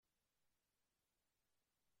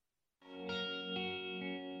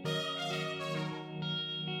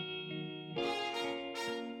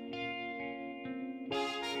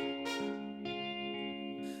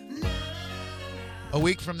A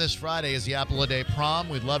week from this Friday is the Apple a Day prom.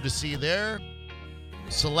 We'd love to see you there.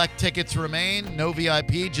 Select tickets remain. No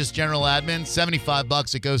VIP, just general admin.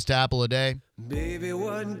 $75. It goes to Apple a Day.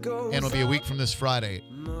 And it'll be a week from this Friday.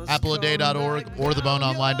 AppleAday.org or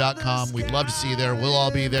theboneonline.com. We'd love to see you there. We'll all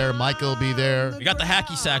be there. Micah will be there. We got the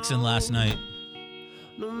hacky sacks in last night.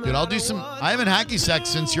 Dude, I'll do some. I haven't hacky sacked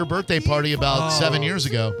since your birthday party about 7 years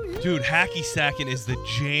ago. Dude, hacky sacking is the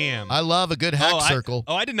jam. I love a good hack circle.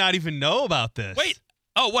 I did not even know about this. Wait.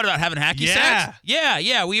 Oh, what about having hacky sacks?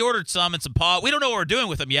 Yeah. We ordered some and some pogs. We don't know what we're doing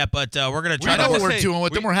with them yet, but we're going to try I know what we're doing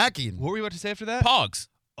with them. We're hacking. What were you about to say after that? Pogs.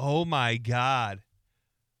 Oh, my God.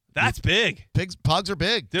 That's big. Pogs are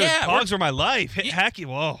big. Dude, pogs are my life. Hacky,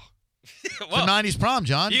 whoa. It's a 90s prom,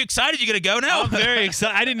 John. You excited? You going to go now? I'm very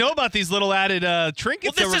excited. I didn't know about these little added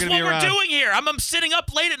trinkets that were going to be around. This is what we're doing here. I'm sitting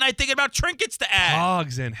up late at night thinking about trinkets to add.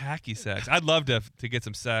 Pogs and hacky sacks. I'd love to get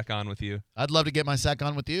some sack on with you. I'd love to get my sack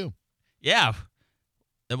on with you. Yeah.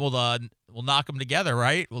 Then we'll knock them together,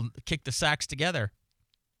 right? We'll kick the sacks together.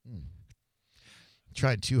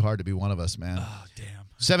 Tried too hard to be one of us, man. Oh, damn.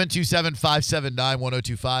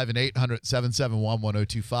 727-579-1025 and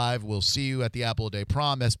 800-771-1025. We'll see you at the Apple a Day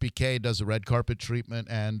prom. SBK does a red carpet treatment,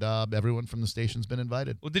 and everyone from the station's been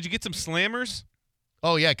invited. Well, did you get some slammers?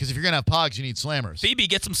 Oh, yeah, because if you're going to have pogs, you need slammers. Phoebe,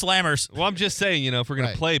 get some slammers. Well, I'm just saying, if we're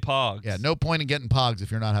going to play pogs. Yeah, no point in getting pogs if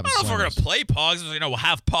you're not having slammers. I don't know if we're going to play pogs. We'll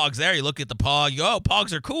have pogs there. You look at the pog, you go, oh,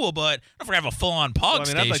 pogs are cool, but I don't know if we're going to have a full-on pog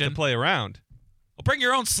station. I'd like to play around. Well, bring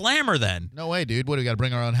your own slammer then. No way, dude. What, do we got to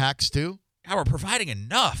bring our own hacks too? How we're providing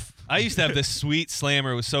enough. I used to have this sweet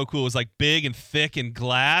slammer. It was so cool. It was like big and thick and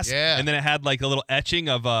glass. Yeah. And then it had like a little etching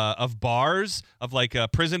of bars, of like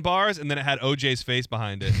prison bars, and then it had OJ's face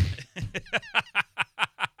behind it.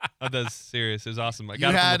 That's serious. It was awesome. I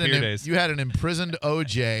got it from the Pier Days. You had an imprisoned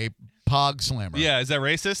OJ pog slammer. Yeah, is that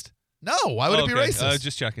racist? No, why would it be racist?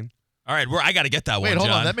 Just checking. All right, I got to get that one, Wait, hold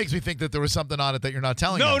John. on. That makes me think that there was something on it that you're not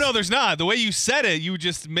telling us. No, there's not. The way you said it, you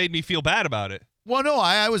just made me feel bad about it. Well, no,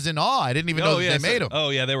 I was in awe. I didn't even know that they made them. Oh,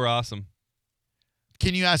 yeah, they were awesome.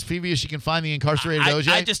 Can you ask Phoebe if she can find the incarcerated OJ?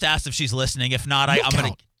 I just asked if she's listening. If not, I'm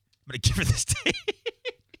gonna give her this tape.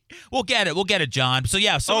 We'll get it, John. So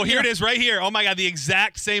yeah. So here it is, right here. Oh my God, the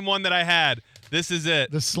exact same one that I had. This is it.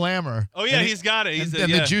 The slammer. Oh yeah, he's got it.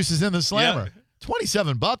 The juice is in the slammer. Yeah.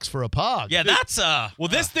 $27 for a pog. Yeah, that's Well,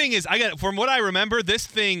 this thing is. From what I remember, this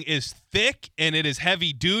thing is thick and it is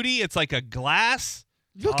heavy duty. It's like a glass.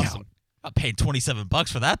 Look out. I paid $27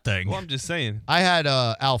 for that thing. Well, I'm just saying. I had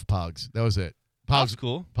Alf pogs. That was it. Pogs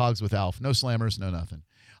cool. Pogs with Alf. No slammers, no nothing.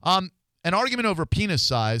 An argument over penis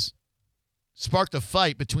size sparked a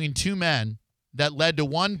fight between two men that led to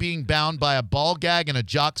one being bound by a ball gag and a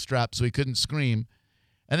jock strap so he couldn't scream,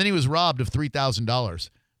 and then he was robbed of $3,000.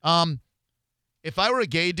 If I were a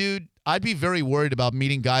gay dude, I'd be very worried about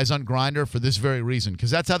meeting guys on Grindr for this very reason,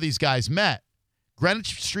 because that's how these guys met.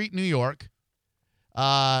 Greenwich Street, New York.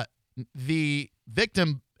 The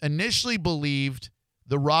victim initially believed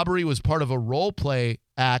the robbery was part of a role play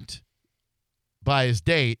act by his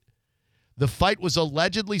date. The fight was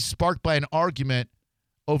allegedly sparked by an argument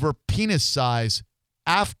over penis size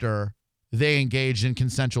after they engaged in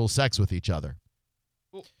consensual sex with each other.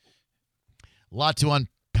 A lot to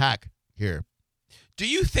unpack here. Do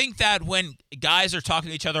you think that when guys are talking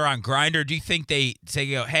to each other on Grindr, do you think they say,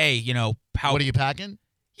 hey, how... What are you packing?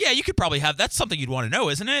 Yeah, you could probably have... That's something you'd want to know,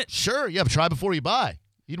 isn't it? Sure, yeah, but try before you buy.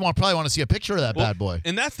 You'd probably want to see a picture of that bad boy.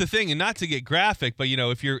 And that's the thing, and not to get graphic, but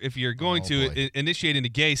if you're going to initiate into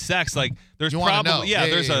gay sex, like there's probably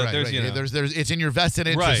it's in your vested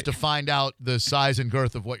interest to find out the size and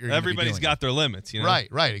girth of what you're. Everybody's got their limits,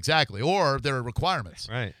 Right, exactly, or their requirements.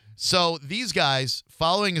 Right. So these guys,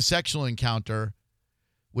 following a sexual encounter,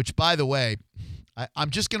 which by the way, I'm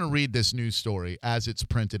just going to read this news story as it's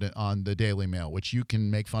printed on the Daily Mail, which you can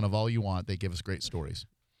make fun of all you want. They give us great stories.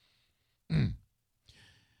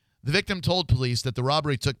 The victim told police that the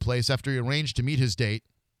robbery took place after he arranged to meet his date,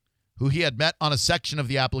 who he had met on a section of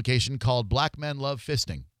the application called Black Men Love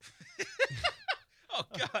Fisting. Oh,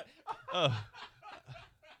 God.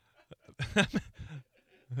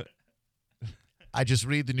 I just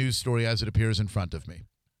read the news story as it appears in front of me.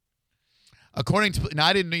 According to, and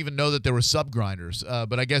I didn't even know that there were sub-grinders,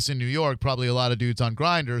 but I guess in New York, probably a lot of dudes on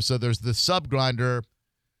Grindr, so there's the sub-grinder.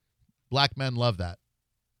 Black men love that.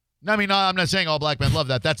 I mean, I'm not saying all black men love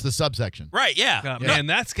that. That's the subsection. Right, yeah. God, man,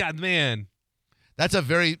 that's a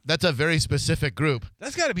very specific group.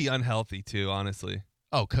 That's got to be unhealthy, too, honestly.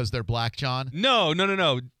 Oh, because they're black, John? No.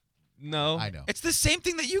 No. I know. It's the same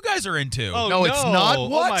thing that you guys are into. Oh, no, it's not.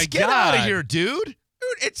 What? Oh, my Get out of here, dude.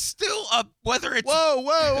 Dude, it's still whether it's...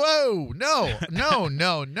 Whoa.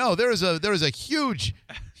 No. There is a huge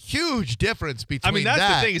huge difference between I mean, that's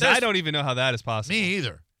that. the thing is I don't even know how that is possible. Me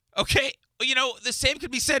either. Okay, the same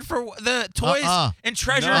could be said for the toys and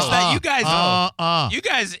treasures No. that you guys, you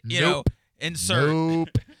guys, Nope. insert. Nope.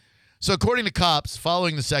 So according to cops,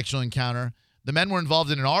 following the sexual encounter, the men were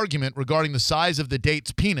involved in an argument regarding the size of the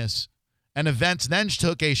date's penis, and events then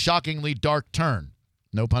took a shockingly dark turn.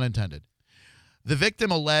 No pun intended. The victim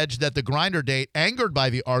alleged that the Grindr date, angered by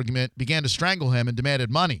the argument, began to strangle him and demanded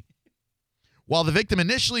money. While the victim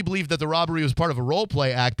initially believed that the robbery was part of a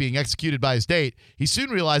role-play act being executed by his date, he soon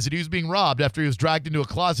realized that he was being robbed after he was dragged into a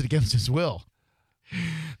closet against his will.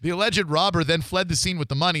 The alleged robber then fled the scene with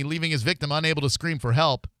the money, leaving his victim unable to scream for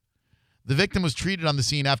help. The victim was treated on the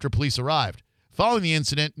scene after police arrived. Following the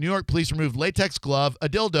incident, New York police removed latex glove, a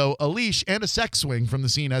dildo, a leash, and a sex swing from the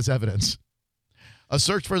scene as evidence. A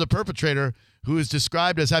search for the perpetrator, who is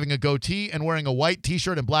described as having a goatee and wearing a white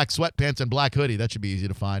T-shirt and black sweatpants and black hoodie, that should be easy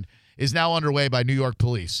to find, is now underway by New York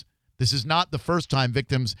police. This is not the first time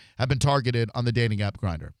victims have been targeted on the dating app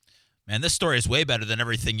Grindr. Man, this story is way better than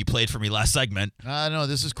everything you played for me last segment. No,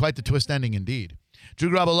 this is quite the twist ending indeed. Drew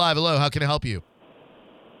Garabo Live, hello, how can I help you?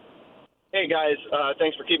 Hey guys,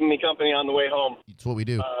 thanks for keeping me company on the way home. It's what we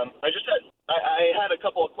do. I had a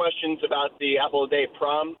couple of questions about the Apple a Day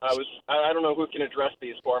prom. I don't know who can address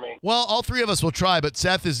these for me. Well, all three of us will try, but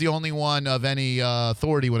Seth is the only one of any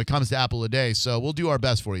authority when it comes to Apple a Day, so we'll do our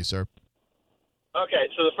best for you, sir. Okay,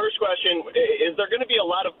 so the first question, is there going to be a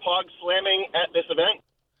lot of pog slamming at this event?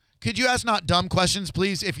 Could you ask not dumb questions,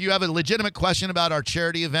 please? If you have a legitimate question about our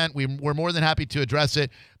charity event, we're more than happy to address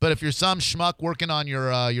it. But if you're some schmuck working on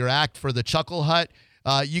your act for the Chuckle Hut,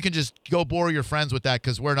 you can just go bore your friends with that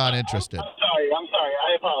because we're not interested. I'm sorry.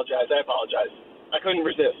 I apologize. I couldn't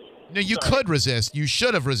resist. No, you could resist. You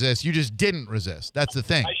should have resisted. You just didn't resist. That's the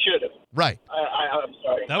thing. I should have. Right. I'm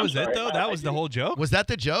sorry. That was it, though? That was the whole joke? Was that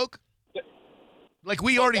the joke? Like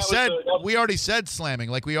we already said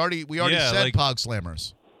slamming. Like we already said pog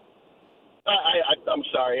slammers. I'm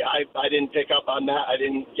sorry. I didn't pick up on that. I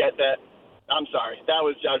didn't get that. I'm sorry.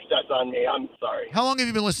 That's on me. I'm sorry. How long have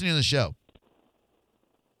you been listening to the show?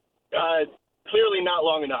 Clearly not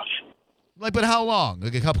long enough. Like, but how long?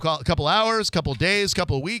 Like a couple hours, couple days,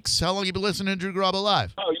 couple weeks? How long have you been listening to Drew Garabo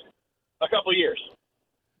Live? Oh, a couple of years.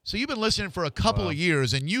 So you've been listening for a couple of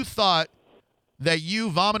years, and you thought that you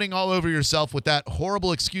vomiting all over yourself with that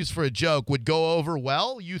horrible excuse for a joke would go over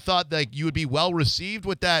well? You thought that you would be well received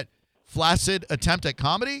with that flaccid attempt at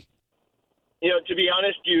comedy? To be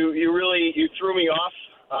honest, you threw me off.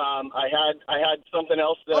 I had something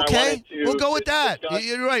else that I wanted to. We'll go with that. discuss.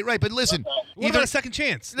 You're right. But listen, What about a second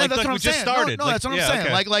chance? No, that's what we I'm just saying. started. No, that's what I'm saying.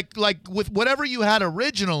 Okay. Like with whatever you had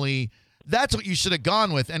originally, that's what you should have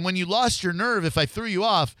gone with. And when you lost your nerve, if I threw you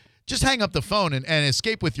off, just hang up the phone and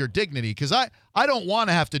escape with your dignity, because I don't want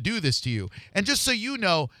to have to do this to you. And just so you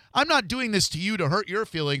know, I'm not doing this to you to hurt your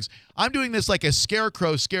feelings. I'm doing this like a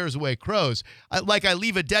scarecrow scares away crows. I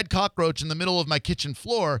leave a dead cockroach in the middle of my kitchen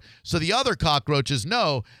floor so the other cockroaches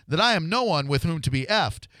know that I am no one with whom to be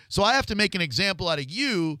effed. So I have to make an example out of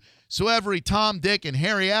you so every Tom, Dick, and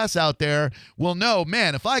hairy ass out there will know,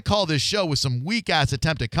 man, if I call this show with some weak-ass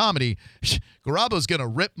attempt at comedy, Garabo's going to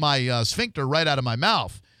rip my sphincter right out of my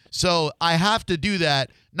mouth. So I have to do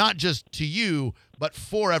that, not just to you, but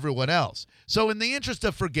for everyone else. So in the interest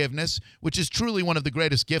of forgiveness, which is truly one of the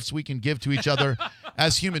greatest gifts we can give to each other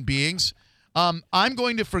as human beings, I'm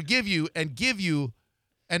going to forgive you and give you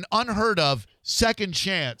an unheard of second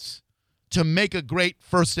chance to make a great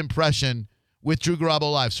first impression with Drew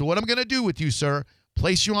Garabo Live. So what I'm going to do with you, sir,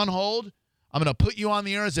 place you on hold. I'm going to put you on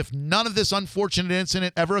the air as if none of this unfortunate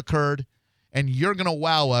incident ever occurred, and you're going to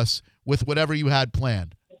wow us with whatever you had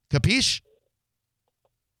planned. Capiche?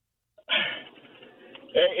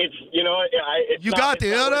 It's it's You not- got it's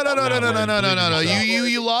the not no.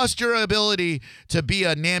 You lost your ability to be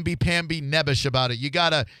a namby-pamby nebbish about it. You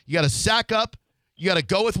gotta sack up. You gotta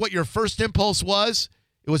go with what your first impulse was.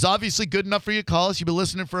 It was obviously good enough for you to call us. You've been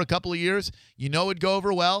listening for a couple of years. You know it'd go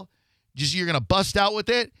over well. You're gonna bust out with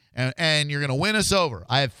it, and you're gonna win us over.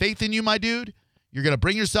 I have faith in you, my dude. You're gonna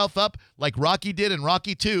bring yourself up like Rocky did in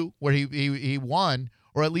Rocky 2, where he won.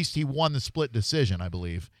 Or at least he won the split decision, I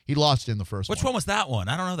believe. He lost in the first one. Which one was that one?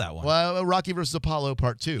 I don't know that one. Well, Rocky versus Apollo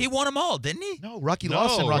Part 2. He won them all, didn't he? No, Rocky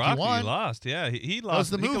lost and Rocky won. Lost. Yeah, he lost. That was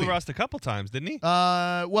the He movie. lost a couple times, didn't he?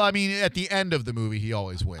 Well, I mean, at the end of the movie, he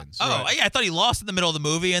always wins. Oh, yeah, I thought he lost in the middle of the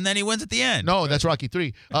movie and then he wins at the end. No, that's Rocky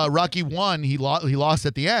 3. Rocky 1, he lost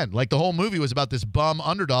at the end. Like, the whole movie was about this bum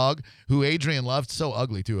underdog who Adrian loved. So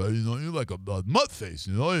ugly, too. You're like a mutt face.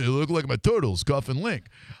 You look like my turtles, Cuff and Link.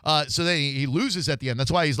 So then he loses at the end.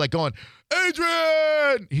 That's why he's like going,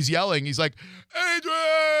 Adrian! He's yelling. He's like, Adrian,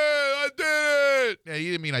 I did it! Yeah, he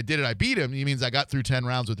didn't mean I did it, I beat him. He means I got through 10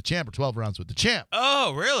 rounds with the champ or 12 rounds with the champ.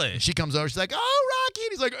 Oh, really? And she comes over. She's like, oh, Rocky.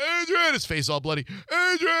 And he's like, Adrian. His face all bloody.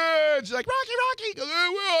 Adrian. She's like, Rocky. He goes, hey,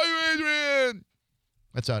 where are you, Adrian?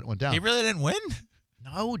 That's how it went down. He really didn't win?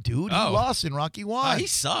 No, dude. He lost and Rocky won. He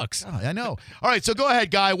sucks. Oh, I know. All right, so go ahead,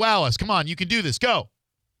 guy. Wow us. Come on. You can do this. Go.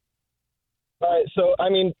 All right, so, I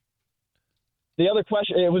mean, the other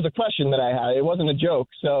question, it was a question that I had. It wasn't a joke.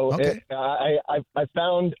 So Okay. I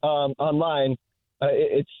found online,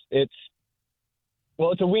 it's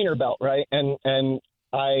a wiener belt, right? And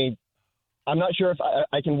I'm not sure if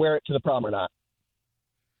I can wear it to the prom or not.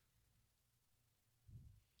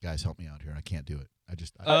 Guys, help me out here. I can't do it.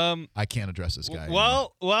 I can't address this guy.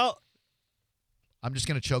 Well, I'm just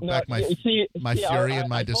going to choke back my fury and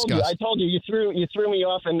my disgust. I told you, you threw me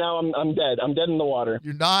off, and now I'm dead. I'm dead in the water.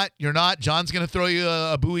 You're not. John's going to throw you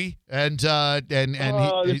a buoy, and this is not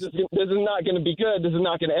going to be good. This is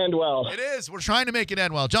not going to end well. It is. We're trying to make it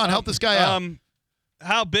end well. John, help this guy out.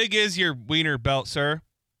 How big is your wiener belt, sir?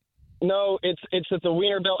 No, it's that the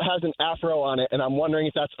wiener belt has an afro on it, and I'm wondering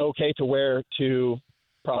if that's okay to wear to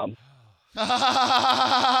prom.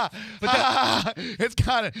 It's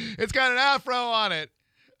got an afro on it.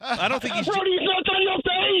 I don't think he's. Afro is not on your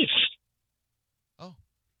face. Oh,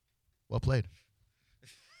 well played.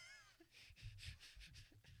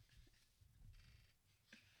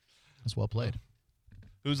 That's well played.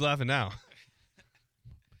 Who's laughing now?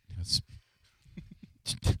 That's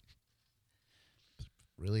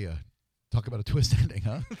really talk about a twist ending,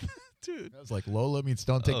 huh? Dude. That was like Lola meets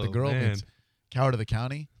Don't Take the Girl man. meets Coward of the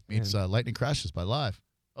County meets Lightning Crashes by Live.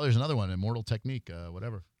 Oh, there's another one, Immortal Technique,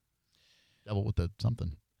 whatever. Devil with the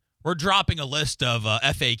something. We're dropping a list of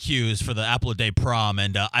FAQs for the Apple a Day prom,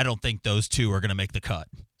 and I don't think those two are going to make the cut.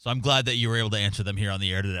 So I'm glad that you were able to answer them here on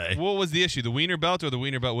the air today. What was the issue? The wiener belt or the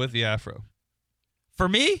wiener belt with the afro? For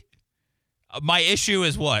me, my issue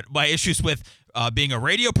is what? My issues with being a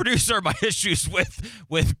radio producer, my issues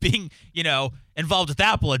with being, involved with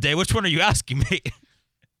Apple a Day. Which one are you asking me?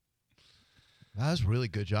 That was a really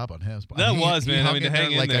good job on him. Man. I mean, to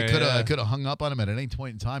hang in there. I could have hung up on him at any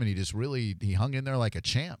point in time, and he hung in there like a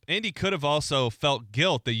champ. Andy could have also felt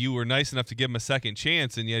guilt that you were nice enough to give him a second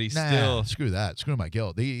chance, and yet still. Screw that. Screw my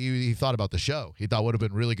guilt. He thought about the show. He thought would have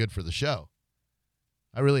been really good for the show.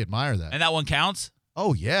 I really admire that. And that one counts?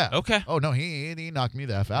 Oh, yeah. Okay. Oh, no, he knocked me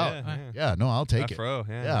the F out. Yeah, no, I'll take Afro, it.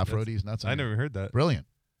 Yeah, yeah, Afrody's nuts. I never heard that. Brilliant.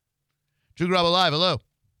 Drew Garabo Live, hello.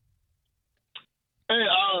 Hey,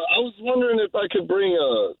 I was wondering if I could bring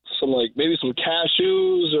maybe some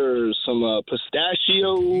cashews or some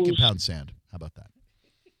pistachios. You can pound sand. How about that?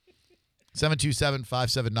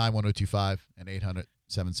 727-579-1025 and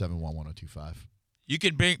 800-771-1025. You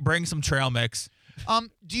could bring some trail mix.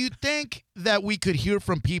 Do you think that we could hear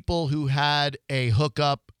from people who had a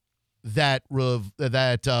hookup that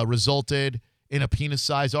resulted in a penis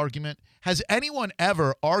size argument? Has anyone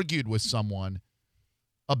ever argued with someone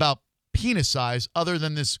about penis size other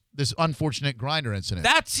than this unfortunate grinder incident?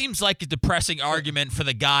 That seems like a depressing argument for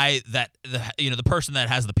the guy that the person that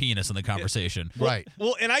has the penis in the conversation. Right.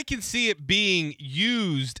 Well, and I can see it being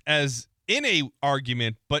used as in a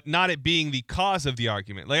argument, but not it being the cause of the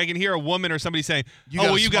argument. Like I can hear a woman or somebody saying,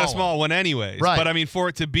 you got a small one anyways. Right. But I mean, for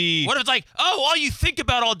it to be. What if it's like, all you think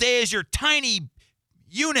about all day is your tiny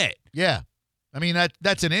unit? Yeah. I mean,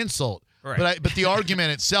 that's an insult. Right. But the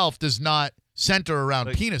argument itself does not center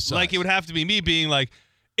around penis size. Like it would have to be me being like,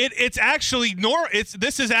 it's actually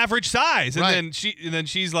this is average size. And Right. then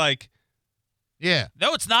she's like, yeah.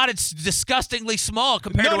 No, it's not. It's disgustingly small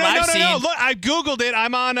compared to what I've seen. No. Look, I Googled it.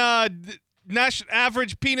 I'm on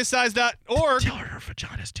nationaveragepenisize.org. Tell her her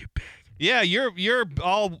vagina's too big. Yeah, you're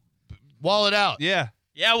all wall it out. Yeah.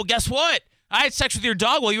 Yeah, well, guess what? I had sex with your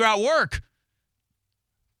dog while you were at work.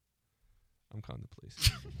 I'm calling the police.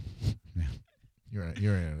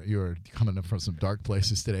 You're coming up from some dark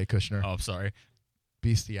places today, Kushner. Oh, I'm sorry.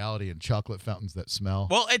 Bestiality and chocolate fountains that smell.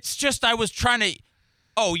 Well, it's just I was trying to.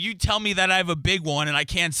 Oh, you tell me that I have a big one and I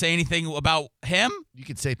can't say anything about him? You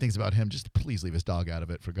can say things about him. Just please leave his dog out of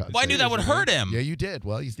it, for God's sake. Well, I knew that would hurt him. Yeah, you did.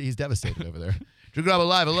 Well, he's devastated over there. Drew Garabo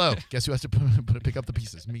Live, hello. Guess who has to pick up the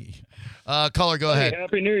pieces? Me. Caller, go ahead.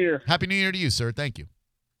 Happy New Year. Happy New Year to you, sir. Thank you.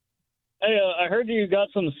 Hey, I heard you got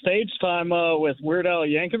some stage time with Weird Al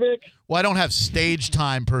Yankovic. Well, I don't have stage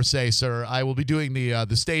time per se, sir. I will be doing the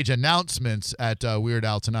stage announcements at Weird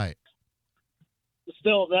Al tonight.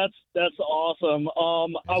 Still, that's awesome.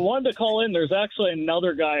 I wanted to call in. There's actually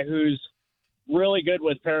another guy who's really good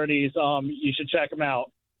with parodies. You should check him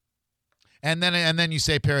out. And then you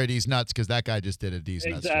say pair of D's nuts because that guy just did a D's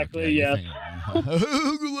nuts. Exactly, yeah. I'm going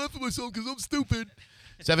to laugh at myself because I'm stupid.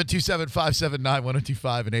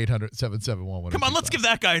 727-579-1025 and 800-771-1025. Come on, let's give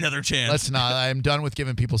that guy another chance. Let's not. I'm done with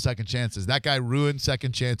giving people second chances. That guy ruined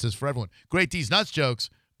second chances for everyone. Great D's nuts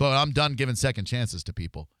jokes, but I'm done giving second chances to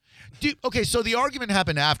people. Okay, so the argument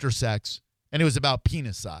happened after sex, and it was about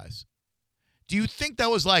penis size. Do you think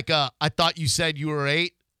that was like, I thought you said you were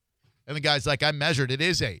 8? And the guy's like, I measured, it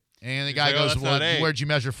is 8. And the guy goes, well, where'd you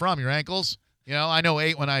measure from? Your ankles? I know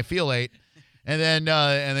 8 when I feel 8. And then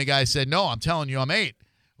and the guy said, no, I'm telling you I'm 8.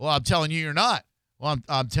 Well, I'm telling you you're not. Well,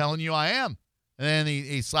 I'm telling you I am. And then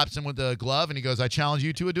he slaps him with the glove, and he goes, I challenge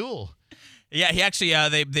you to a duel. Yeah, he actually,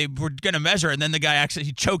 they were going to measure, and then the guy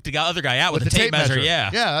he choked the other guy out with a tape measure. Yeah,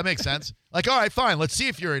 that makes sense. Like, all right, fine. Let's see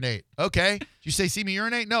if you're an 8. Okay. Did you say see me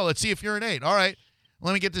urinate? No, let's see if you're an 8. All right.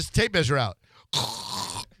 Let me get this tape measure out.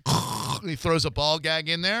 He throws a ball gag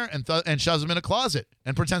in there and shoves him in a closet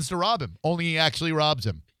and pretends to rob him. Only he actually robs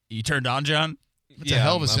him. You turned on, John? That's a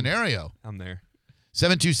hell of a scenario. I'm there.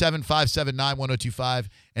 727-579-1025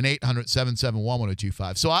 and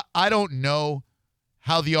 800-771-1025. So I don't know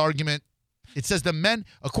how the argument, it says the men,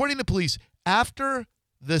 according to police, after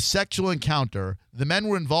the sexual encounter, the men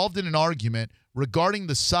were involved in an argument regarding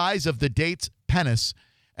the size of the date's penis,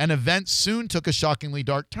 and events soon took a shockingly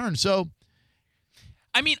dark turn. So,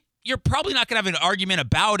 I mean, you're probably not going to have an argument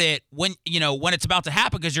about it when it's about to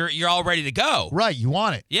happen because you're all ready to go. Right, you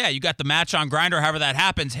want it. Yeah, you got the match on Grindr, however that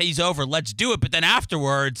happens. He's over, let's do it. But then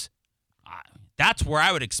afterwards, that's where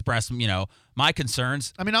I would express, my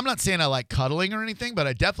concerns. I mean, I'm not saying I like cuddling or anything, but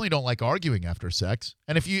I definitely don't like arguing after sex.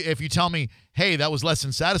 And if you tell me, hey, that was less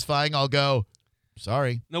than satisfying, I'll go,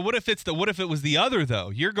 sorry. No, what if it was the other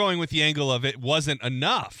though? You're going with the angle of it wasn't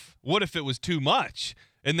enough. What if it was too much?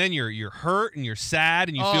 And then you're hurt and you're sad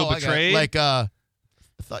and you feel betrayed. I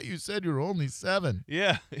thought you said you were only 7.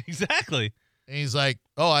 Yeah, exactly. And he's like,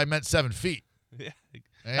 oh, I meant 7 feet. Yeah,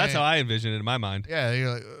 that's how I envision it in my mind. Yeah,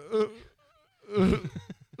 you're like,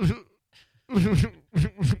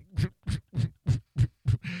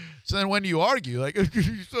 So then when you argue, like,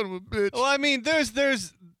 you son of a bitch. Well, I mean,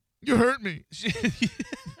 there's you hurt me.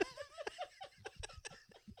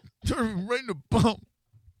 Turn me right in the bump.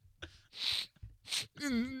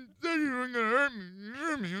 You said you weren't going to hurt me. You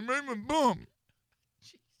hurt me. You made my bum.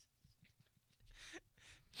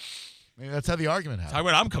 Maybe that's how the argument happened. Talk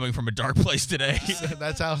about I'm coming from a dark place today.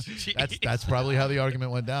 That's probably how the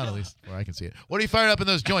argument went down, at least where I can see it. What are you firing up in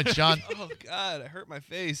those joints, John? Oh God, I hurt my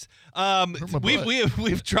face.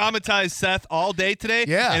 We've traumatized Seth all day today.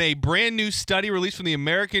 Yeah. And a brand new study released from the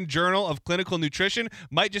American Journal of Clinical Nutrition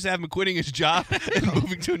might just have him quitting his job and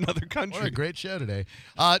moving to another country. What a great show today.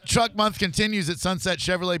 Truck Month continues at Sunset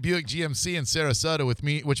Chevrolet Buick GMC in Sarasota,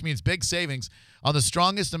 which means big savings on the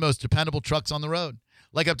strongest and most dependable trucks on the road.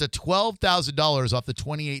 Like up to $12,000 off the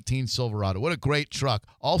 2018 Silverado. What a great truck.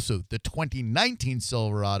 Also, the 2019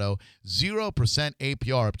 Silverado, 0%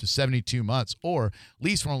 APR up to 72 months, or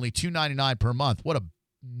lease for only $299 per month.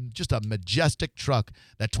 Just a majestic truck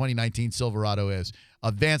that 2019 Silverado is.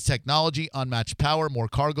 Advanced technology, unmatched power, more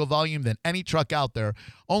cargo volume than any truck out there.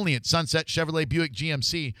 Only at Sunset Chevrolet Buick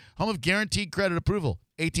GMC, home of guaranteed credit approval.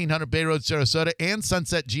 1800 Bay Road, Sarasota, and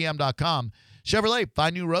sunsetgm.com. Chevrolet,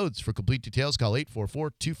 find new roads. For complete details, call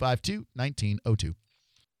 844-252-1902.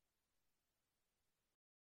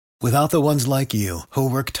 Without the ones like you, who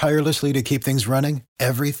work tirelessly to keep things running,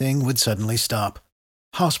 everything would suddenly stop.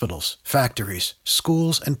 Hospitals, factories,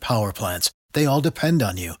 schools, and power plants, they all depend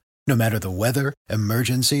on you. No matter the weather,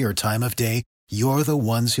 emergency, or time of day, you're the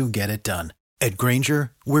ones who get it done. At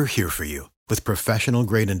Grainger, we're here for you with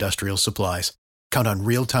professional-grade industrial supplies. Count on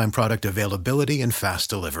real-time product availability and fast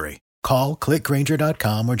delivery. Call, click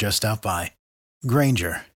Grainger.com, or just stop by.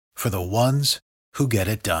 Grainger, for the ones who get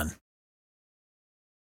it done.